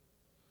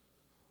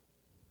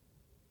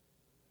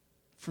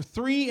 For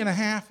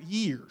 3.5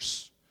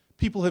 years,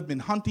 people have been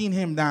hunting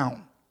him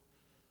down.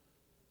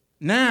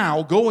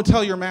 Now, go and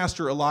tell your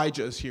master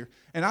Elijah is here.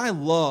 And I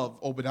love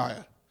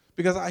Obadiah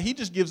because he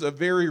just gives a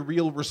very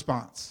real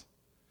response.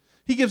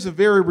 He gives a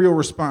very real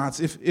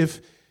response.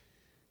 If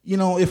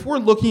we're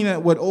looking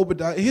at what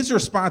Obadiah, his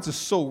response is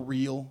so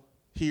real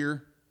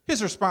here.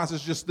 His response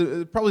is just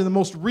probably the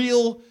most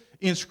real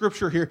in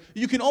Scripture here.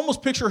 You can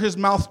almost picture his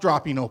mouth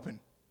dropping open.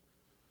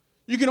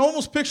 You can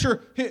almost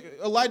picture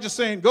Elijah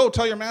saying, go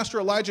tell your master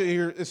Elijah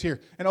is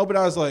here. And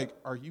Obadiah's like,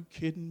 are you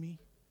kidding me?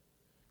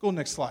 Go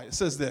next slide. It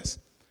says this.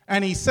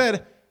 And he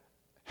said,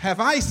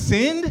 have I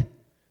sinned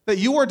that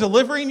you are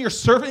delivering your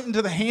servant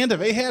into the hand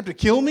of Ahab to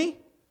kill me?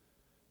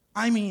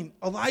 I mean,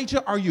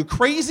 Elijah, are you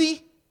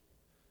crazy?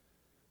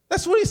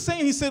 That's what he's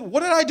saying. He said,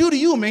 what did I do to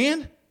you,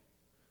 man?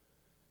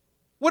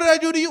 What did I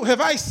do to you? Have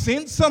I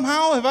sinned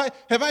somehow?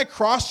 Have I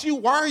crossed you?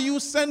 Why are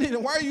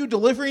you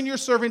delivering your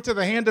servant to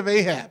the hand of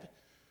Ahab?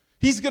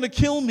 He's going to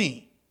kill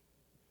me.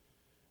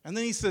 And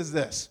then he says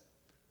this,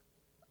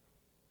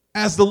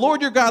 as the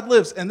Lord your God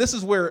lives, and this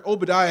is where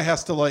Obadiah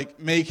has to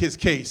make his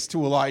case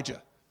to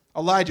Elijah.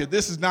 Elijah,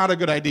 this is not a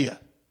good idea.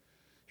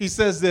 He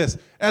says this,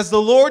 as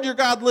the Lord your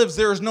God lives,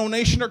 there is no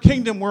nation or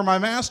kingdom where my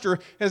master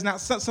has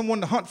not sent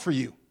someone to hunt for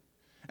you.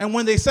 And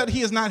when they said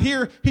he is not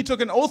here, he took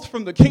an oath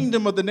from the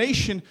kingdom of the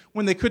nation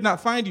when they could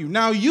not find you.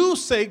 Now you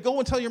say, go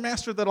and tell your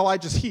master that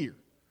Elijah's here.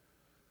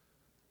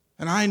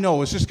 And I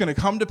know it's just going to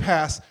come to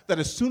pass that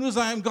as soon as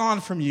I am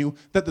gone from you,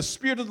 that the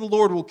Spirit of the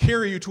Lord will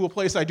carry you to a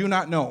place I do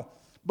not know.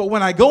 But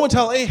when I go and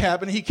tell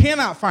Ahab and he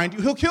cannot find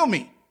you, he'll kill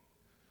me.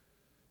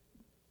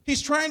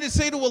 He's trying to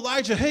say to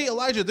Elijah, hey,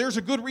 Elijah, there's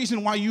a good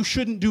reason why you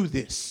shouldn't do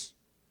this.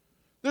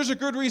 There's a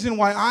good reason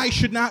why I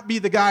should not be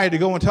the guy to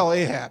go and tell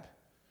Ahab.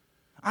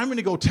 I'm going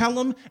to go tell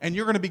him, and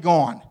you're going to be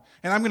gone.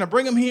 And I'm going to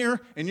bring him here,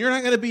 and you're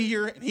not going to be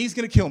here, and he's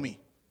going to kill me.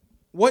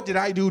 What did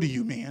I do to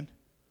you, man?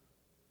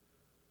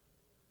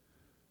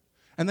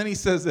 And then he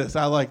says this,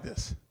 I like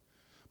this.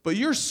 But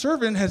your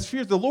servant has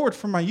feared the Lord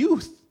from my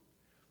youth.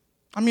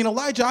 I mean,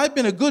 Elijah, I've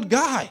been a good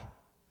guy.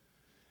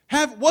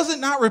 Was it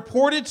not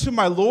reported to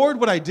my Lord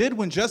what I did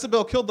when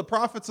Jezebel killed the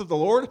prophets of the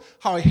Lord?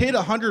 How I hid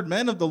 100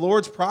 men of the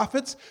Lord's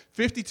prophets,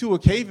 50 to a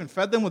cave, and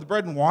fed them with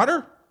bread and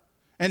water?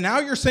 And now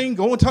you're saying,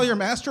 go and tell your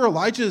master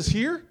Elijah is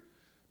here?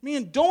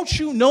 Man, don't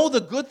you know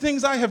the good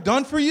things I have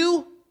done for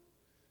you?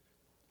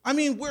 I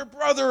mean, we're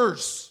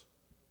brothers.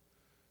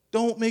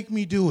 Don't make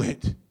me do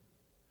it.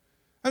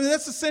 I mean,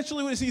 that's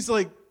essentially what he's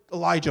like,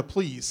 Elijah,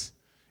 please.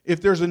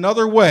 If there's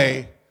another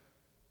way,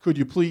 could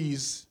you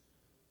please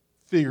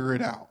figure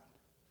it out?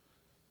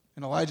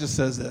 And Elijah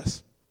says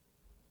this,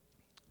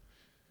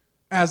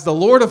 as the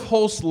Lord of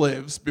hosts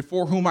lives,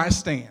 before whom I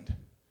stand,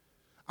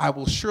 I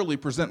will surely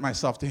present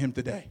myself to him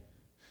today.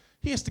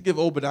 He has to give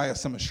Obadiah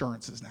some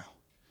assurances now.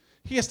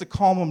 He has to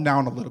calm him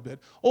down a little bit.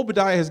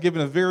 Obadiah has given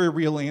a very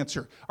real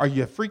answer. Are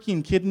you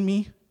freaking kidding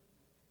me?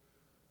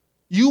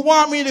 You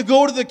want me to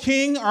go to the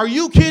king? Are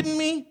you kidding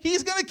me?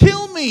 He's going to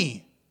kill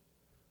me.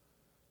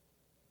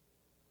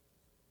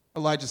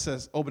 Elijah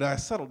says, Obadiah,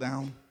 settle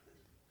down.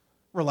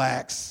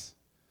 Relax.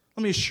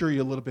 Let me assure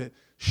you a little bit.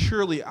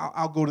 Surely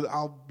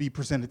I'll be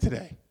presented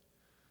today.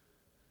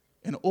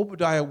 And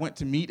Obadiah went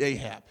to meet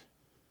Ahab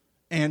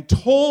and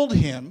told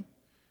him,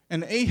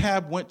 and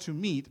Ahab went to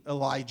meet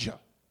Elijah.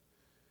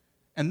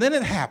 And then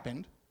it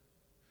happened.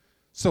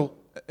 So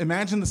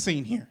imagine the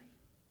scene here.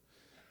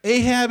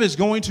 Ahab is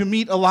going to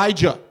meet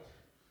Elijah.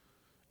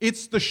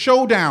 It's the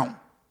showdown,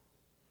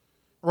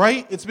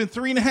 right? It's been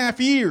 3.5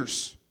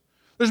 years.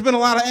 There's been a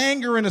lot of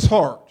anger in his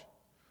heart.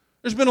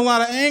 There's been a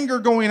lot of anger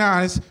going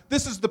on.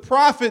 This is the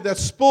prophet that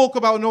spoke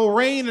about no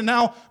rain, and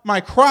now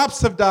my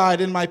crops have died,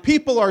 and my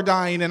people are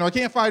dying, and I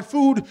can't find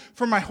food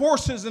for my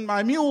horses and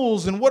my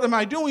mules, and what am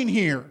I doing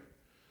here?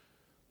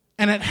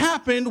 And it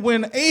happened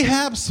when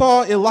Ahab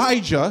saw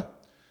Elijah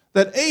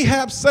that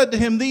Ahab said to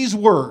him these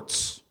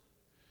words,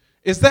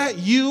 is that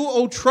you,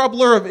 O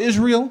troubler of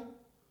Israel?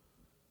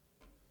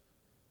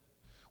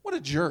 What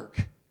a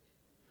jerk.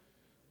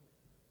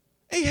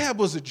 Ahab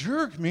was a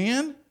jerk,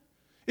 man.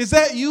 Is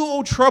that you,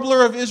 O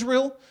troubler of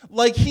Israel?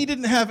 Like he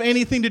didn't have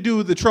anything to do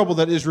with the trouble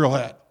that Israel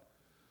had.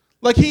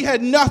 Like he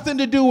had nothing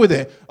to do with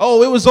it.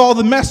 Oh, it was all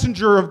the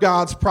messenger of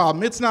God's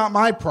problem. It's not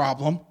my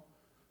problem.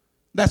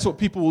 That's what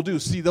people will do.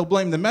 See, they'll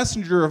blame the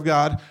messenger of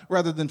God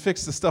rather than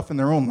fix the stuff in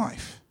their own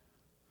life.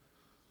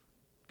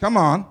 Come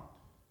on.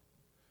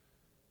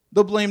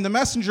 They'll blame the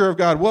messenger of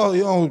God. Well,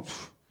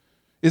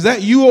 is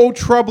that you, O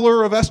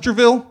troubler of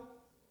Esterville?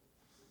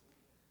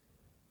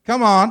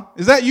 Come on.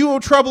 Is that you, O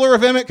troubler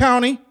of Emmett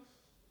County?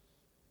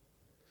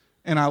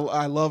 And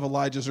I love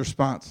Elijah's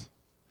response.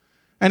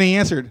 And he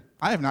answered,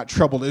 I have not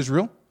troubled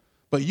Israel,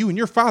 but you and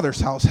your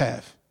father's house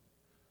have.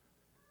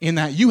 In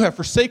that you have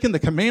forsaken the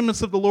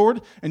commandments of the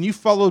Lord and you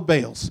followed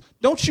Baals.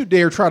 Don't you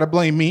dare try to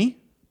blame me.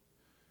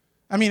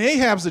 I mean,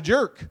 Ahab's a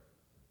jerk.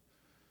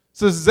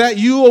 Says, is that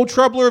you, O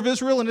troubler of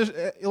Israel?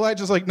 And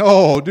Elijah's like,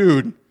 no,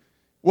 dude, it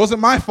wasn't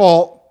my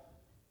fault.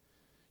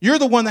 You're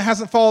the one that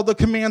hasn't followed the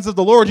commands of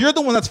the Lord. You're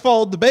the one that's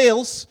followed the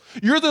Baals.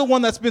 You're the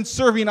one that's been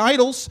serving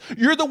idols.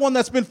 You're the one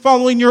that's been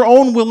following your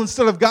own will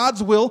instead of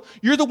God's will.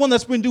 You're the one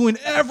that's been doing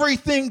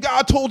everything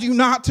God told you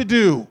not to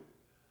do.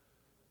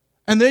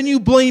 And then you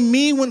blame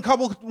me when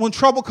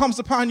trouble comes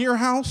upon your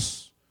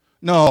house?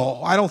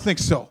 No, I don't think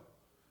so.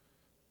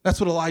 That's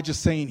what Elijah's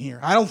saying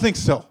here. I don't think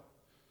so.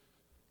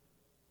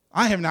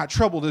 I have not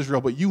troubled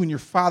Israel, but you and your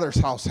father's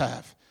house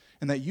have.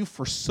 And that you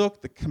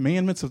forsook the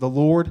commandments of the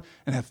Lord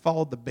and have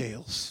followed the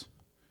Baals.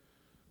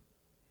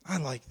 I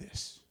like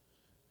this.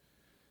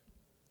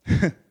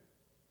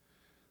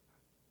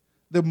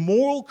 The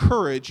moral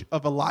courage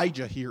of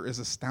Elijah here is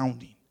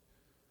astounding.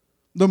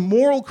 The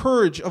moral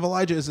courage of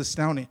Elijah is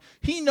astounding.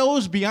 He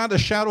knows beyond a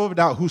shadow of a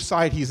doubt whose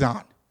side he's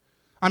on.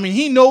 I mean,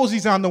 he knows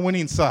he's on the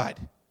winning side.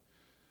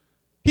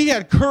 He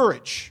had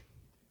courage.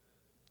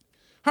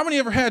 How many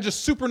ever had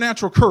just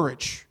supernatural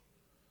courage?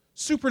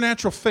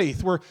 Supernatural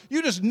faith, where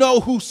you just know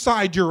whose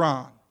side you're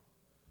on.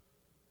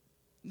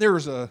 There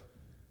was a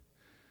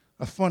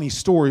funny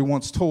story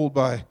once told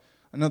by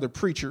another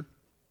preacher.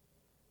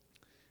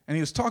 And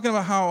he was talking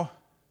about how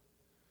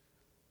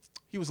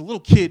he was a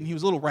little kid and he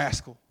was a little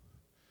rascal.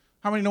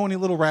 How many know any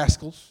little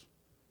rascals?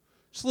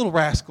 Just a little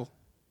rascal.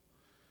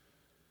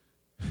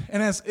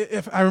 And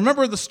if I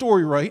remember the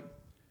story right,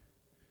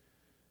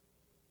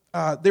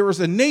 there was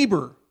a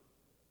neighbor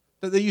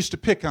that they used to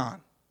pick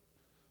on.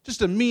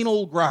 Just a mean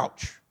old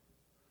grouch.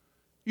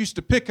 Used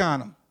to pick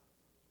on him.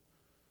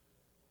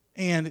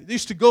 And they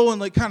used to go and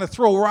like kind of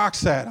throw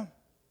rocks at him.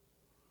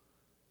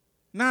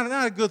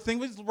 Not a good thing,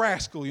 but he's a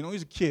rascal,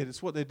 he's a kid.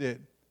 It's what they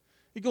did.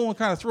 He'd go and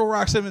kind of throw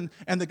rocks at him,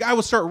 and the guy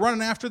would start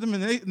running after them,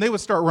 and they would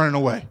start running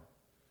away.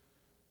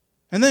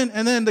 And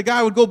then the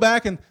guy would go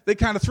back, and they'd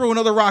kind of throw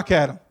another rock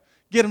at him,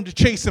 get him to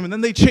chase him, and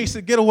then they'd chase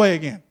it, get away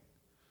again.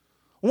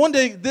 One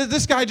day,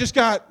 this guy just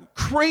got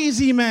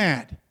crazy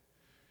mad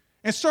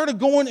and started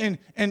going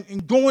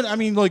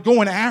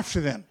going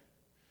after them,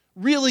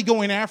 really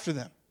going after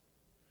them.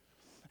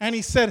 And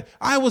he said,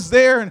 I was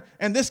there,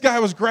 and this guy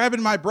was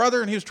grabbing my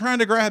brother, and he was trying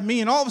to grab me,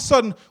 and all of a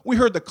sudden, we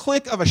heard the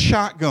click of a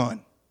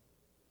shotgun.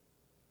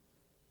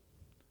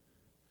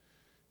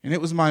 And it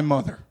was my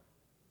mother.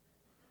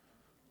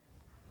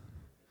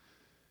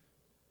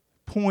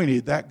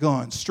 Pointed that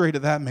gun straight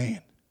at that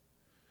man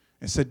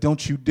and said,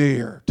 don't you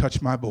dare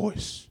touch my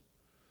boys.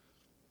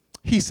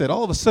 He said,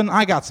 all of a sudden,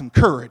 I got some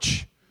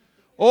courage.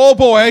 Oh,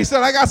 boy, he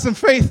said, I got some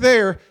faith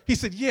there. He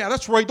said, yeah,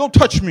 that's right, don't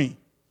touch me.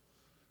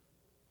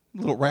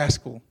 Little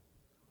rascal.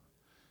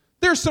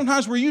 There's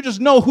sometimes where you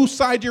just know whose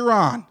side you're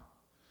on.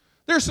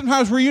 There's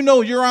sometimes where you know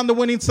you're on the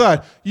winning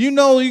side. You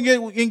know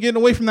you can get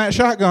away from that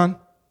shotgun.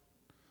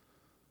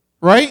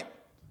 Right?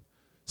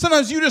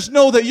 Sometimes you just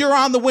know that you're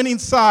on the winning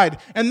side.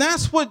 And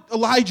that's what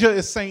Elijah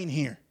is saying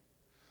here.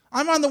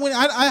 I'm on the winning.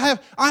 I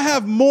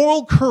have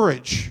moral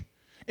courage.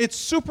 It's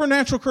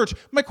supernatural courage.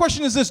 My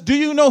question is this: do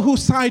you know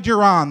whose side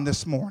you're on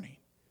this morning?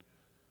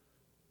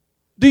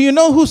 Do you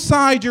know whose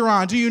side you're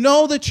on? Do you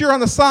know that you're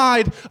on the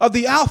side of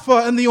the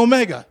Alpha and the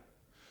Omega?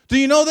 Do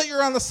you know that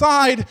you're on the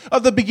side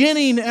of the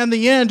beginning and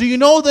the end? Do you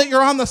know that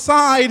you're on the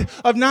side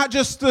of not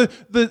just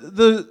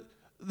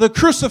the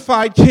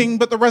crucified king,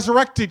 but the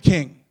resurrected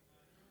king?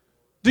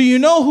 Do you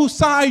know whose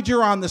side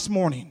you're on this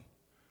morning?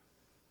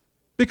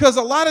 Because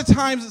a lot of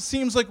times it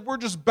seems like we're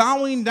just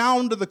bowing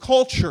down to the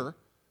culture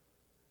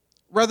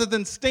rather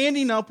than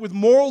standing up with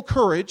moral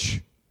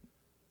courage,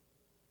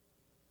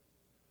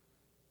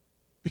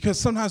 because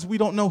sometimes we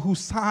don't know whose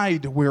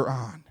side we're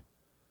on.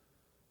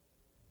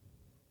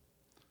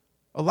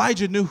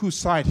 Elijah knew whose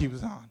side he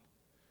was on.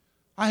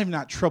 I have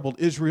not troubled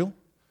Israel,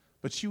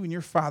 but you and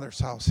your father's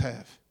house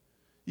have.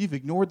 You've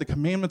ignored the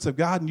commandments of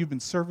God, and you've been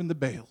serving the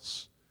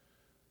Baals.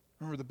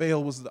 Remember, the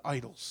Baal was the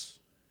idols.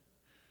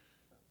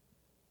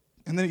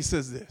 And then he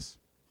says this.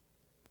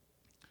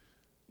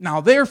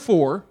 Now,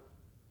 therefore,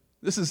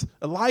 this is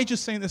Elijah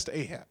saying this to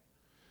Ahab.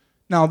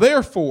 Now,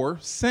 therefore,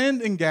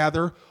 send and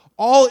gather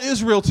all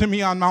Israel to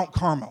me on Mount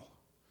Carmel,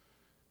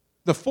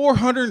 the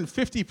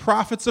 450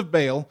 prophets of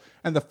Baal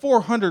and the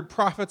 400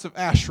 prophets of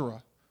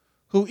Asherah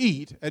who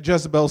eat at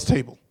Jezebel's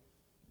table.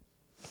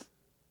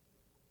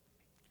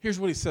 Here's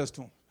what he says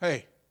to him.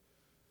 Hey,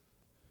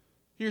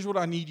 here's what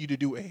I need you to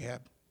do,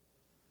 Ahab.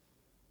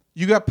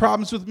 You got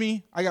problems with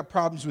me, I got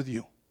problems with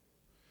you.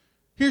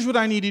 Here's what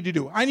I need you to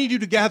do. I need you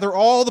to gather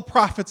all the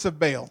prophets of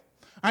Baal.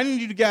 I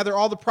need you to gather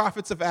all the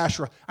prophets of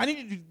Asherah. I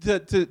need you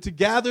to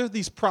gather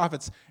these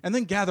prophets and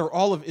then gather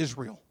all of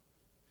Israel.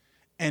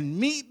 And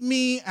meet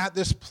me at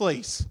this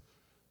place,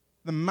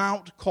 the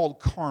mount called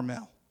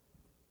Carmel.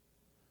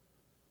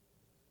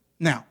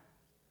 Now,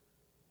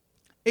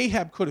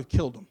 Ahab could have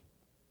killed him.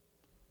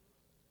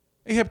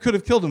 Ahab could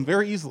have killed him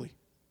very easily.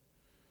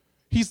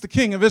 He's the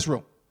king of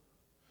Israel.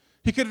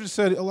 He could have just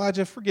said,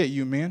 Elijah, forget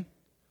you, man.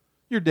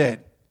 You're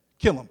dead.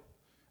 Kill him.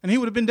 And he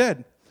would have been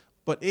dead.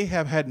 But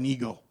Ahab had an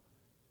ego.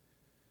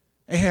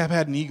 Ahab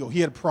had an ego.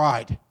 He had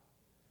pride.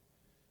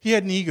 He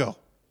had an ego.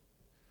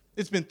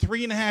 It's been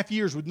 3.5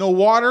 years with no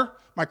water.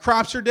 My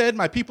crops are dead.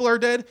 My people are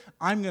dead.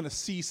 I'm going to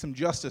see some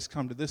justice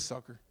come to this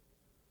sucker.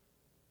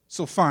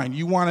 So fine,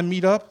 you want to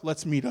meet up?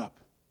 Let's meet up.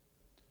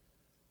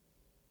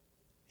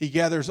 He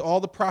gathers all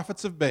the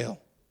prophets of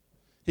Baal.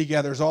 He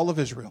gathers all of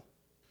Israel.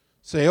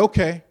 Say,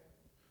 okay,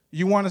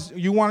 you want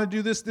to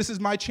do this? This is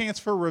my chance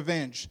for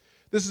revenge.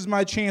 This is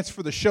my chance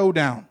for the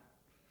showdown.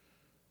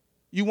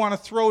 You want to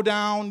throw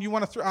down?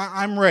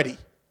 I'm ready.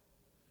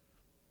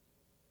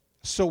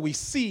 So we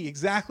see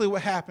exactly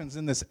what happens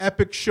in this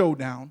epic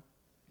showdown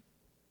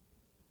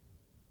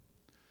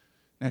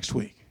next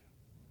week.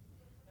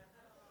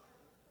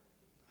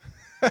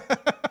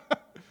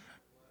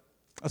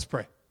 Let's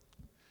pray.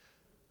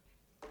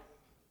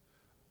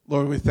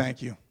 Lord, we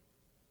thank you.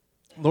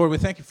 Lord, we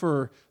thank you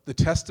for the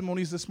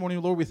testimonies this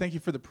morning. Lord, we thank you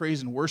for the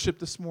praise and worship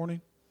this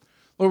morning.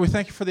 Lord, we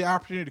thank you for the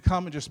opportunity to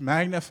come and just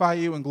magnify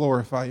you and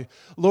glorify you.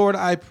 Lord,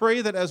 I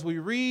pray that as we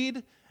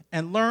read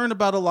and learn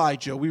about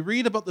Elijah, we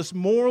read about this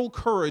moral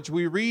courage,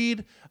 we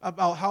read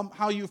about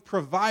how you've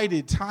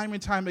provided time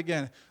and time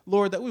again,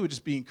 Lord, that we would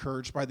just be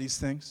encouraged by these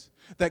things,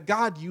 that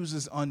God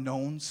uses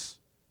unknowns.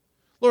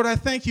 Lord, I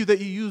thank you that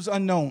you use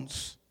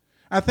unknowns.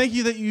 I thank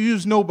you that you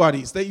use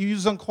nobodies, that you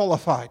use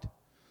unqualified,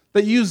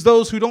 that you use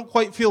those who don't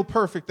quite feel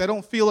perfect, that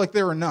don't feel like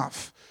they're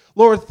enough.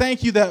 Lord,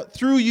 thank you that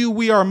through you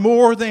we are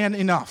more than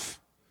enough.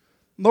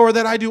 Lord,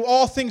 that I do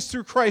all things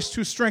through Christ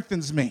who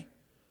strengthens me.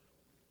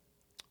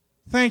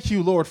 Thank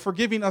you, Lord, for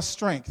giving us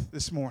strength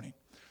this morning.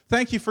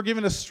 Thank you for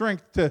giving us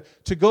strength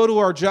to go to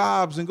our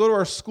jobs and go to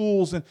our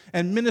schools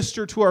and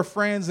minister to our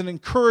friends and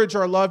encourage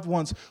our loved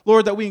ones.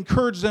 Lord, that we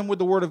encourage them with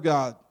the Word of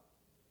God.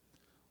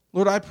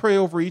 Lord, I pray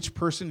over each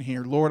person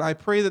here. Lord, I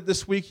pray that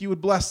this week you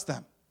would bless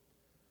them.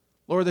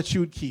 Lord, that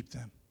you would keep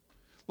them.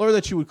 Lord,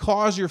 that you would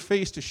cause your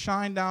face to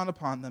shine down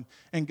upon them.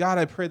 And God,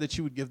 I pray that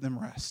you would give them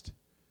rest.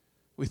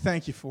 We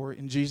thank you for it.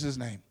 In Jesus'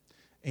 name,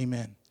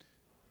 amen.